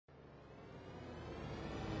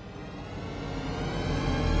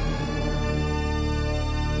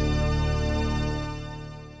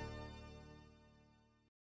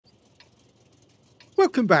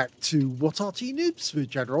Welcome back to What Arty Noobs for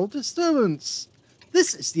General Disturbance.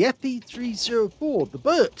 This is the FV304, the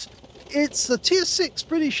Burt. It's a Tier 6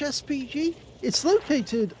 British SPG. It's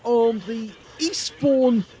located on the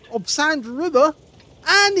eastbourne of Sand River,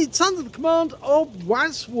 and it's under the command of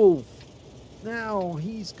Wazwulf. Now,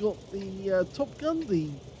 he's got the top gun, the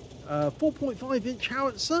 4.5-inch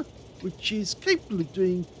howitzer, which is capable of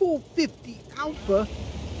doing 450 alpha,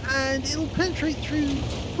 and it'll penetrate through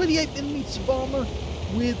 28mm of armour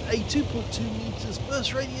with a 2.2 meters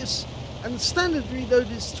burst radius, and the standard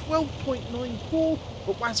reload is 12.94,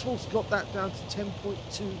 but Wazwulf's got that down to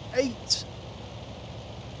 10.28.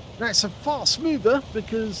 Now it's a fast mover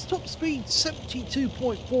because top speed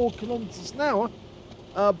 72.4 kilometers an hour,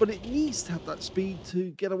 but it needs to have that speed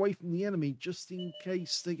to get away from the enemy just in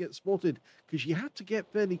case they get spotted, because you have to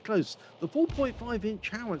get fairly close. The 4.5-inch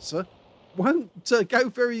howitzer won't go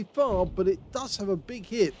very far, but it does have a big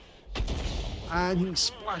hit. And he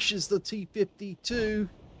splashes the T-52. You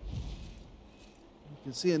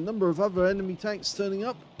can see a number of other enemy tanks turning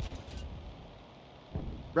up.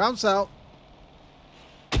 Rounds out.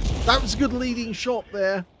 That was a good leading shot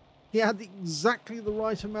there. He had exactly the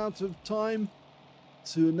right amount of time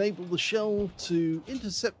to enable the shell to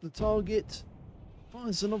intercept the target.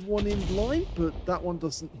 Fires another one in blind, but that one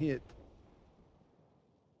doesn't hit.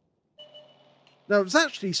 Now, it was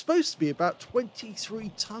actually supposed to be about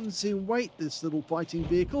 23 tons in weight, this little fighting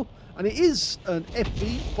vehicle, and it is an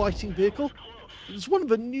FV fighting vehicle. It was one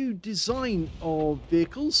of a new design of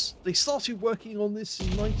vehicles. They started working on this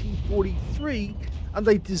in 1943, and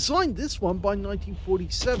they designed this one by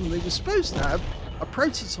 1947. They were supposed to have a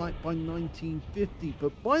prototype by 1950,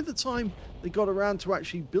 but by the time they got around to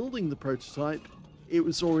actually building the prototype, it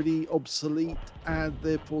was already obsolete, and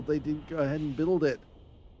therefore they didn't go ahead and build it.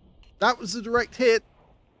 That was a direct hit.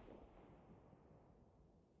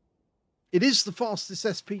 It is the fastest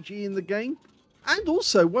SPG in the game, and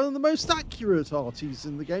also one of the most accurate Artys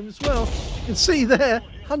in the game as well. You can see there,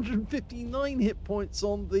 159 hit points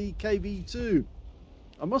on the KV2.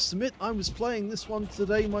 I must admit, I was playing this one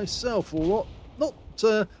today myself, or not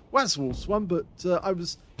Wazwulf's one, but I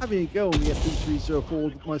was having a go on the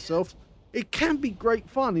FV304 myself. It can be great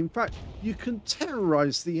fun. In fact, you can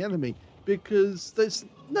terrorize the enemy, because there's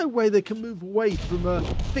no way they can move away from a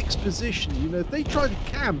fixed position. You know, if they try to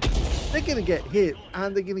camp, they're going to get hit,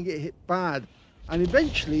 and they're going to get hit bad. And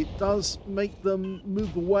eventually it does make them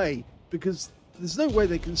move away, because there's no way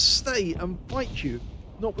they can stay and fight you,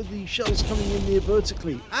 not with the shells coming in near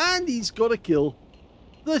vertically. And he's got a kill.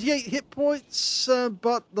 38 hit points,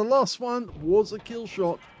 but the last one was a kill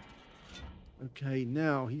shot. Okay,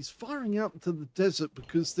 now he's firing out into the desert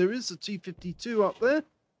because there is a T-52 up there.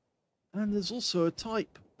 And there's also a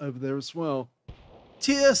Type over there as well.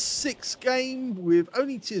 Tier 6 game with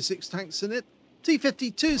only Tier 6 tanks in it.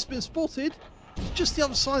 T-52's been spotted. Just the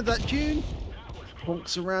other side of that dune.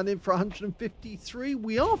 Honks around in for 153.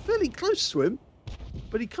 We are fairly close to him,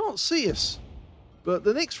 but he can't see us. But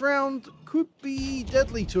the next round could be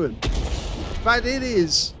deadly to him. In fact, it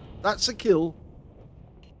is. That's a kill.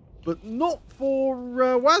 But not for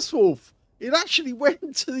Wazwulf. It actually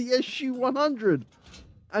went to the SU-100.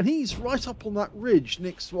 And he's right up on that ridge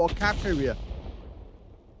next to our cap area.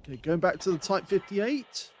 Okay, going back to the Type 58.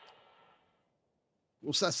 Of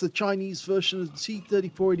course, that's the Chinese version of the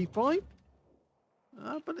T-3485.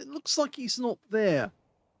 But it looks like he's not there.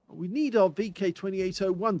 We need our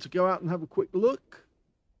VK2801 to go out and have a quick look.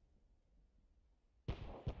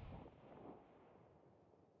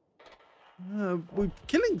 We're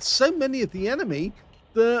killing so many of the enemy.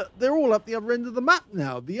 They're all up the other end of the map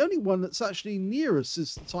now. The only one that's actually near us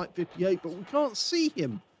is the Type 58, but we can't see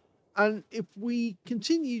him. And if we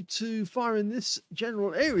continue to fire in this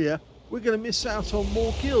general area, we're going to miss out on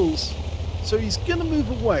more kills. So he's going to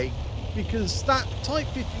move away, because that Type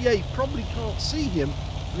 58 probably can't see him.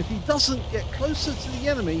 And if he doesn't get closer to the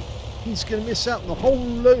enemy, he's going to miss out on a whole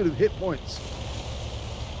load of hit points.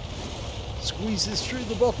 Squeezes through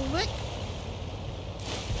the bottleneck.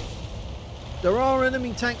 There are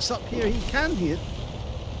enemy tanks up here he can hit.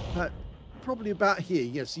 Probably about here.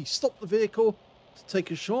 Yes, he stopped the vehicle to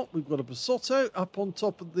take a shot. We've got a Basotto up on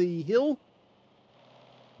top of the hill.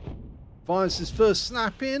 Fires his first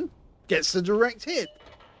snap in. Gets the direct hit.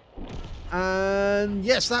 And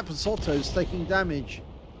yes, that Basotto's taking damage.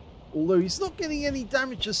 Although he's not getting any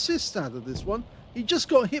damage assist out of this one. He just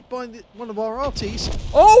got hit by one of our Artys.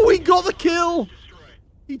 Oh, we got the kill!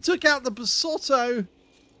 He took out the Basotto.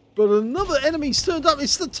 But another enemy's turned up.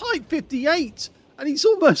 It's the Type 58. And he's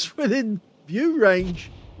almost within view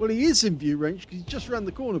range. Well, he is in view range because he's just around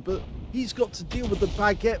the corner. But he's got to deal with the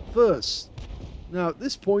baguette first. Now, at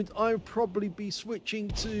this point, I would probably be switching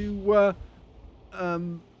to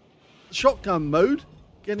shotgun mode.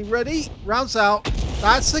 Getting ready. Rounds out.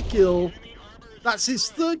 That's a kill. That's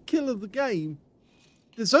his third kill of the game.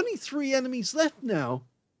 There's only 3 enemies left now.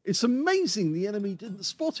 It's amazing the enemy didn't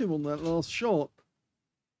spot him on that last shot.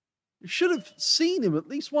 You should have seen him at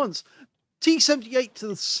least once. T-78 to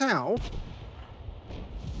the south.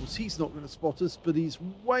 Of course, he's not going to spot us, but he's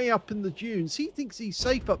way up in the dunes. He thinks he's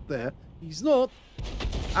safe up there. He's not.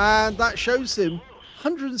 And that shows him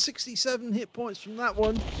 167 hit points from that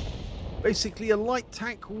one. Basically a light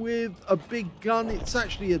tank with a big gun. It's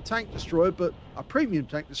actually a tank destroyer, but a premium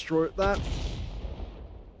tank destroyer at that.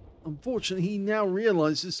 Unfortunately, he now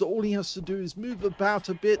realizes that all he has to do is move about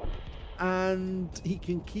a bit and he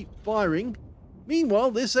can keep firing.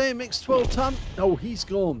 Meanwhile, this AMX 12-ton, oh, he's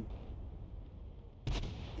gone.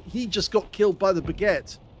 He just got killed by the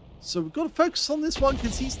baguette. So we've got to focus on this one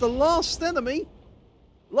because he's the last enemy.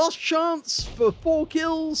 Last chance for 4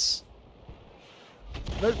 kills.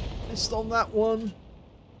 Nope, missed on that one.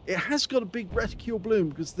 It has got a big reticule bloom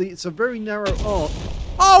because it's a very narrow arc.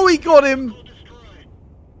 Oh, he got him!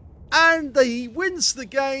 And he wins the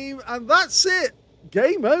game, and that's it.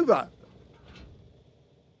 Game over.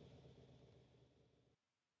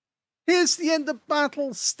 Here's the end of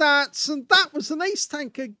battle stats, and that was an ace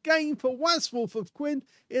tanker game for Wazwulf of Quinn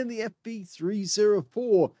in the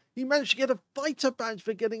FV304. He managed to get a fighter badge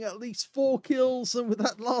for getting at least 4 kills, and with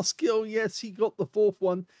that last kill, yes, he got the 4th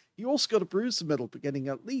one. He also got a bruiser medal for getting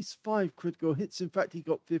at least 5 critical hits. In fact, he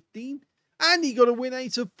got 15. And he got a win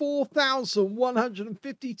rate of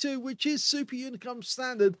 4,152, which is Super Unicum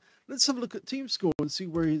standard. Let's have a look at team score and see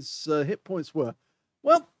where his hit points were.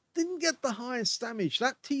 Well, didn't get the highest damage.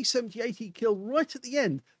 That T-78 he killed right at the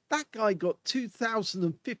end. That guy got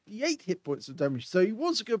 2,058 hit points of damage. So he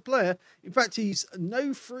was a good player. In fact, he's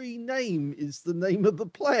No Free Name is the name of the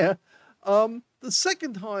player. The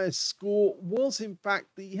second highest score was, in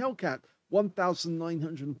fact, the Hellcat.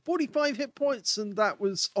 1,945 hit points, and that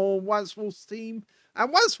was on Wazwulf's team.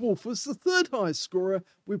 And Wazwulf was the third highest scorer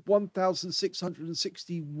with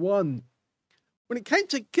 1,661. When it came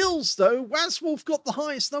to kills, though, Wazwulf got the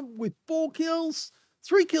highest number with 4 kills.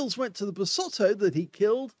 3 kills went to the Basotto that he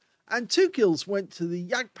killed, and 2 kills went to the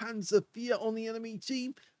Jagdpanzer IV on the enemy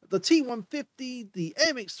team, the T-150, the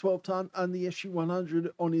AMX 12-ton, and the SU-100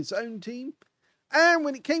 on his own team. And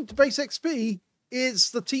when it came to base XP, it's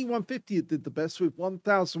the T-150 that did the best with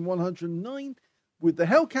 1,109, with the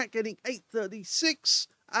Hellcat getting 836,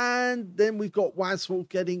 and then we've got Wazwulf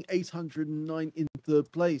getting 809 in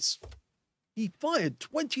third place. He fired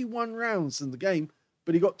 21 rounds in the game,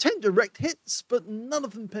 but he got 10 direct hits, but none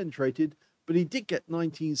of them penetrated, but he did get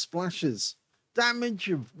 19 splashes. Damage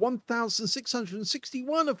of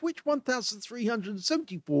 1,661, of which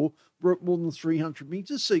 1,374 were at more than 300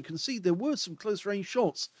 meters. So you can see there were some close range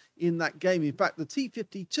shots in that game. In fact, the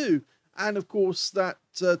T-52 and, of course, that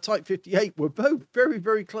Type 58 were both very,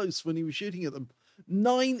 very close when he was shooting at them.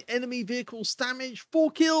 9 enemy vehicles damaged, 4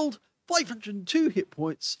 killed, 502 hit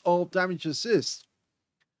points of damage assist.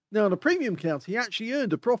 Now, on a premium count, he actually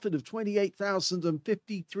earned a profit of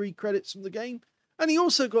 28,053 credits from the game. And he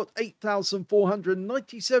also got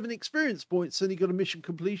 8,497 experience points, and he got a mission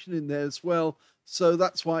completion in there as well. So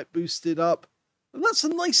that's why it boosted up. And that's a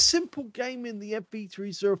nice simple game in the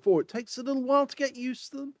FV304. It takes a little while to get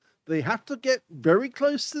used to them. They have to get very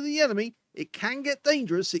close to the enemy. It can get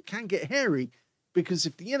dangerous. It can get hairy. Because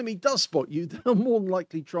if the enemy does spot you, they'll more than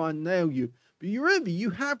likely try and nail you. But you remember,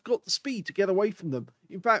 you have got the speed to get away from them.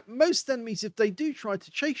 In fact, most enemies, if they do try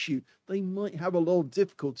to chase you, they might have a lot of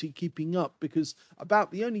difficulty keeping up, because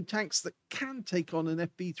about the only tanks that can take on an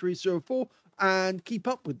FV304 and keep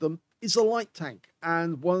up with them is a light tank,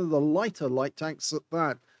 and one of the lighter light tanks at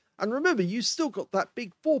that. And remember, you still got that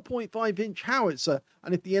big 4.5-inch howitzer,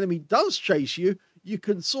 and if the enemy does chase you, you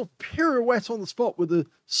can sort of pirouette on the spot with a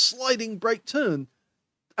sliding brake turn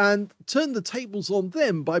and turn the tables on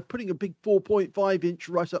them by putting a big 4.5-inch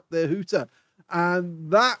right up their hooter. And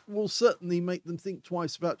that will certainly make them think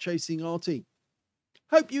twice about chasing Arty.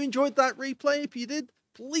 Hope you enjoyed that replay. If you did,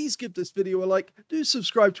 please give this video a like. Do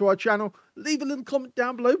subscribe to our channel. Leave a little comment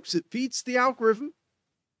down below because it feeds the algorithm.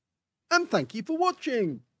 And thank you for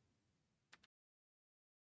watching.